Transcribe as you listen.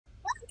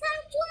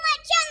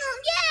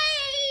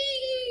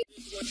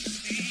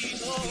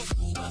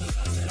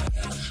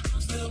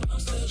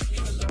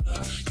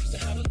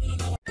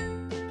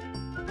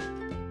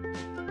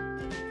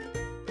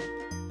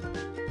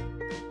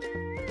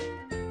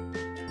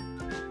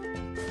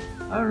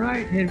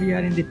Alright, here we are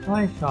in the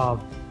toy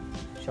shop.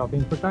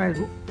 Shopping for toys.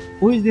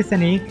 Who is this,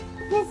 Aniq?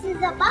 This is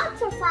a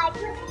butterfly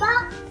with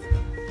box.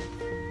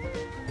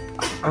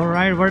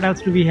 Alright, what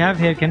else do we have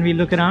here? Can we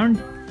look around?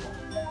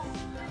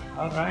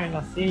 Alright,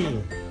 let's see.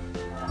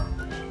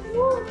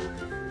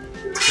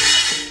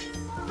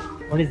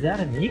 What is that,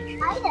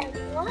 Aniq? I don't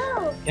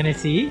know. Can I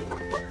see?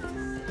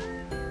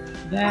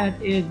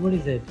 That is, what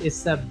is it?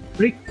 It's a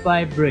brick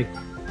by brick.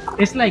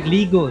 It's like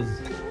Legos.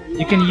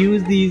 You can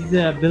use these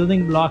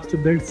building blocks to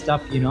build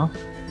stuff, you know.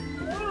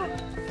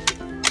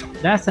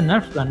 That's a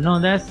Nerf gun. No,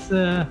 that's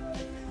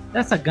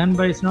a gun,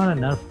 but it's not a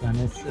Nerf gun.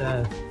 It's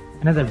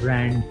another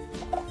brand.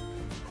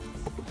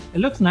 It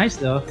looks nice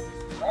though.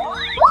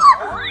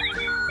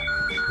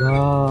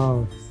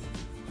 Wow.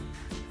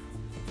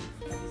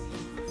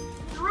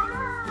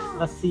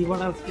 Let's see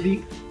what else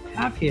we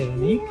have here,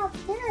 Aniq.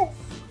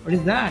 What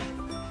is that?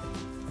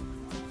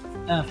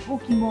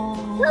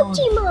 Pokémon.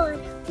 Pokémon.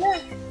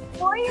 Look,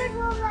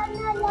 4-year-old and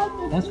I like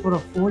it. That's for a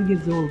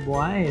 4-year-old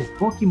boy. It's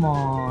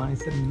Pokémon.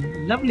 It's a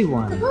lovely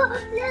one. Oh,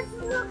 let's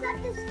look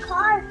at this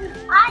car.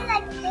 I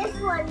like this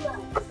one.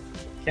 Look.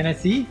 Can I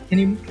see? Can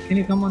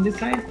you come on this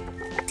side?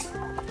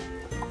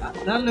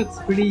 That looks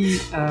pretty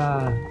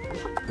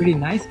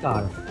nice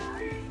car.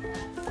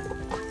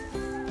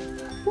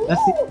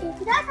 Let's see.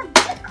 That's a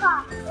big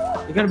car.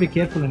 You gotta be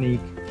careful,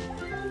 Aniq.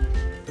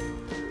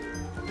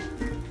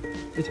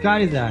 Which car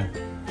is that?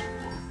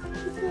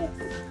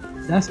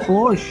 That's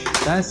Porsche.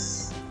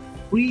 That's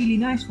really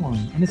nice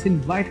one, and it's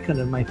in white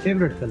color, my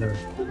favorite color.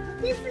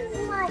 This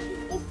is my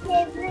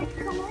favorite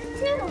color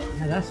too.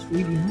 Yeah, that's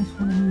really nice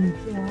one, Aniq.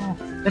 Yeah.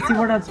 Let's see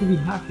what else do we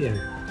have here.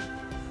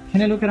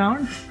 Can I look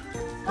around?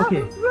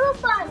 Okay.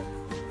 Robot.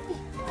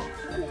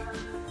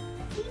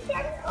 You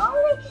can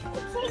only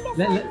take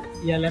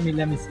a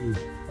Let me see.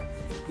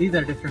 These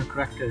are different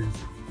characters.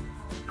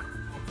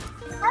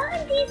 I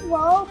want these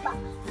robots.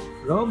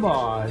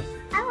 Robots.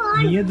 I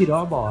want. Near the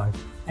robots.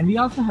 And we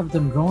also have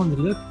some drones.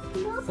 Look,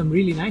 some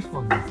really nice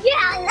ones. Yeah,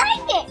 I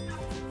like it.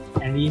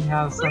 And we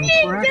have some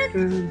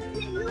characters.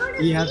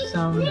 We have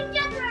some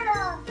Ninja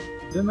Turtle.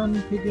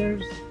 women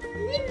figures.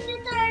 Ninja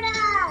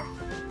Turtle.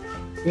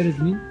 Where is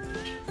me?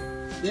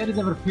 There is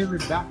our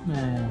favorite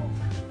Batman.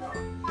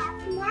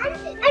 Batman.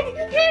 And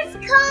here's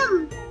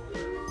come.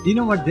 Do you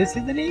know what this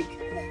is, Aniq?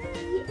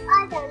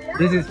 I don't know.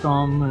 This is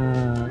from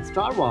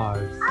Star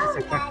Wars. Oh,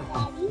 It's a character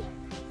from. Daddy.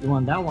 You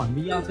want that one?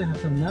 We also have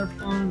some Nerf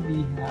ones.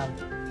 We have.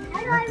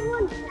 I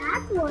want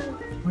that one.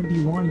 What do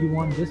you want? You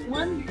want this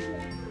one?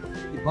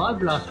 The ball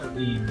blaster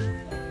beam.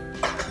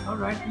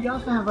 Alright, we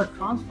also have a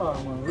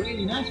transformer.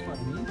 Really nice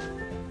one.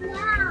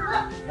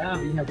 Wow. Yeah,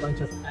 we have a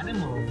bunch of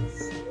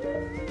animals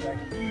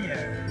right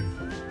here.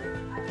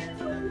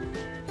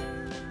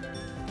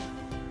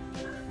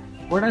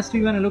 What else do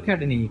you want to look at,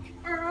 Aniq?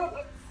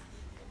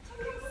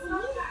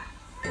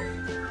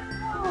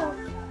 Oh,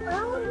 I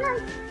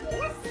like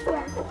this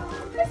one.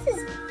 This is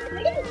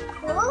pretty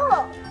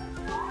cool.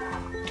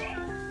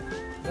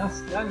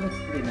 That looks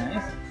pretty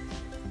nice.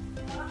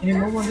 Can you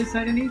move on this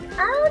side, Aniq? I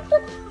want to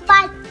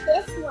buy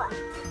this one.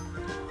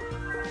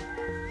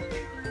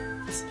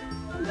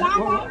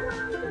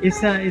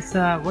 It's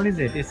a what is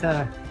it? It's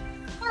a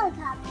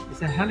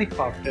Helicopter.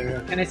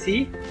 helicopter. Can I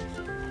see?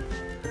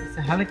 It's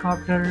a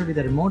helicopter with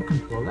a remote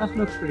control. That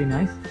looks pretty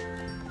nice.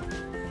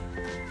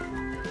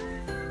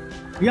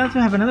 We also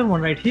have another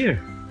one right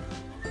here.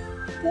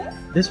 This?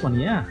 This one,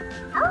 yeah.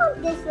 I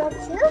want this one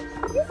too.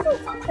 This is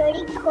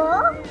pretty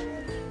cool.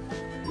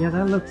 Yeah,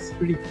 that looks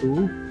pretty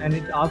cool. And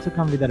it also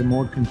comes with a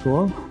remote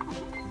control.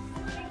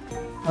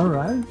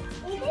 Alright.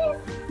 It is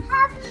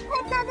have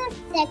another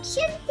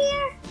section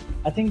here.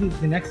 I think this is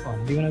the next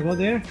one. Do you want to go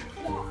there?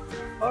 Yeah.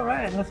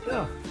 Alright, let's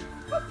go.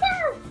 Let's go.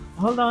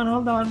 Hold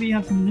on. We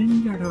have some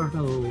Ninja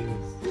Turtles. You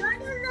want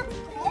to look at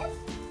this?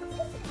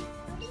 This is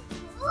pretty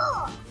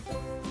cool.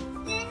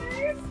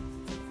 There's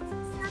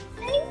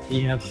something. We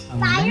have some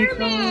Spiderman.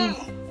 vehicles.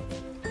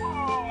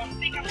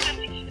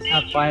 It's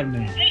not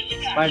Fireman.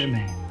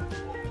 Spiderman.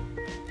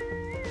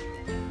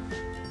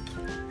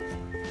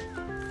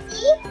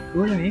 See?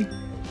 Cool, Aniq.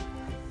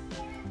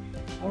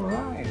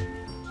 Alright.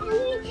 Can we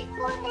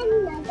go in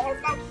another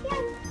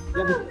section?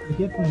 Yeah, be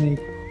careful, Aniq.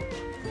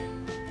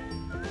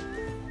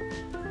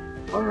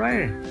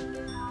 Alright.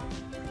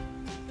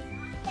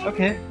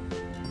 Okay.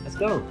 Let's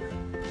go.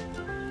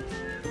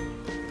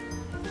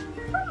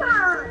 Come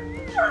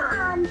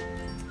on.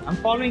 I'm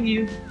following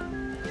you.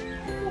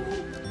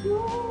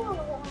 Cool.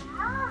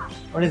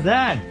 What is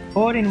that?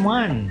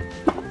 4-in-1.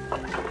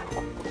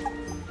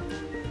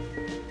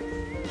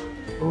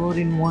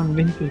 4-in-1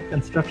 vehicle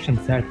construction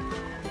set.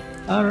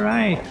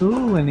 Alright,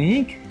 cool,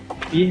 Aniq.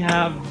 We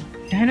have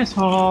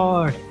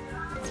dinosaurs.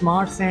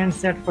 Smart sand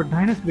set for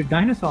with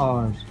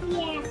dinosaurs.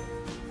 Yeah.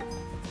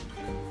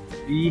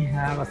 We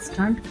have a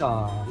stunt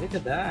car. Look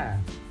at that.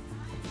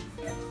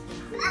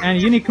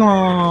 And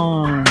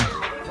unicorn.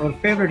 Our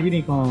favorite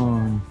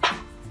unicorn.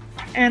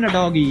 And a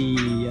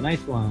doggy. A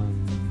nice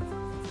one.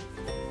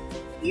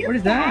 What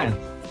is that?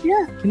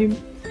 Look, Can you?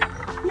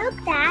 look,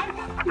 Dad.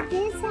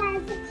 This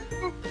has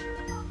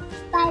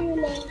a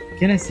Spiderman.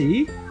 Can I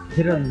see?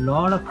 There are a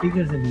lot of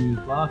figures,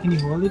 Aniq. Wow, can you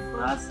hold it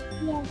for us?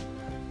 Yes.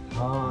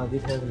 Oh,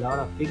 this has a lot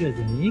of figures,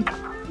 Aniq.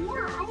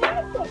 Yeah, I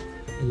like it.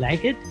 You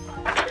like it?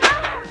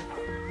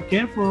 Be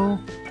careful.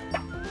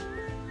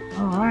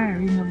 Alright,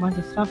 we have a bunch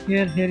of stuff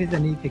here. Here is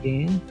Aniq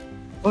again.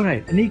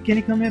 Alright, Aniq, can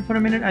you come here for a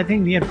minute? I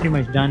think we are pretty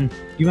much done. Do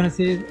you want to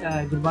say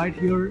goodbye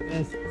to your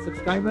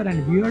subscriber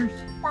and viewers?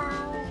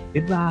 Bye.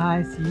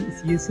 Goodbye.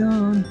 See you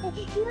soon.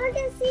 You want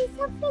to see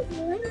something?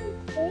 You want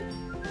to say?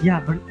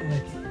 Yeah, but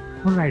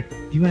alright.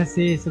 Do you want to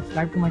say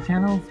subscribe to my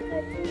channel?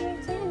 Subscribe to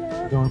your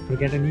channel. Don't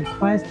forget any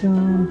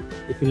question.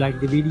 If you like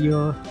the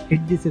video,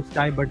 hit the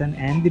subscribe button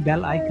and the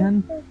bell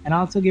icon, and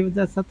also give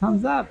us a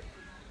thumbs up.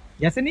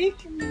 Yes, Aniq?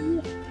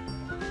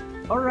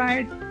 Yeah.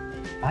 Alright.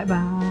 Bye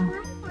bye.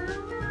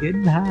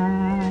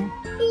 Goodbye.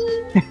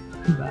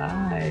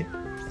 Bye.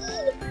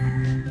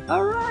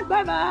 Alright,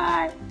 bye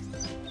bye.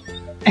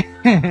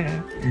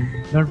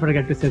 Don't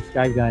forget to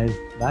subscribe, guys.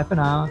 Bye for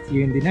now. See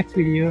you in the next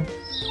video.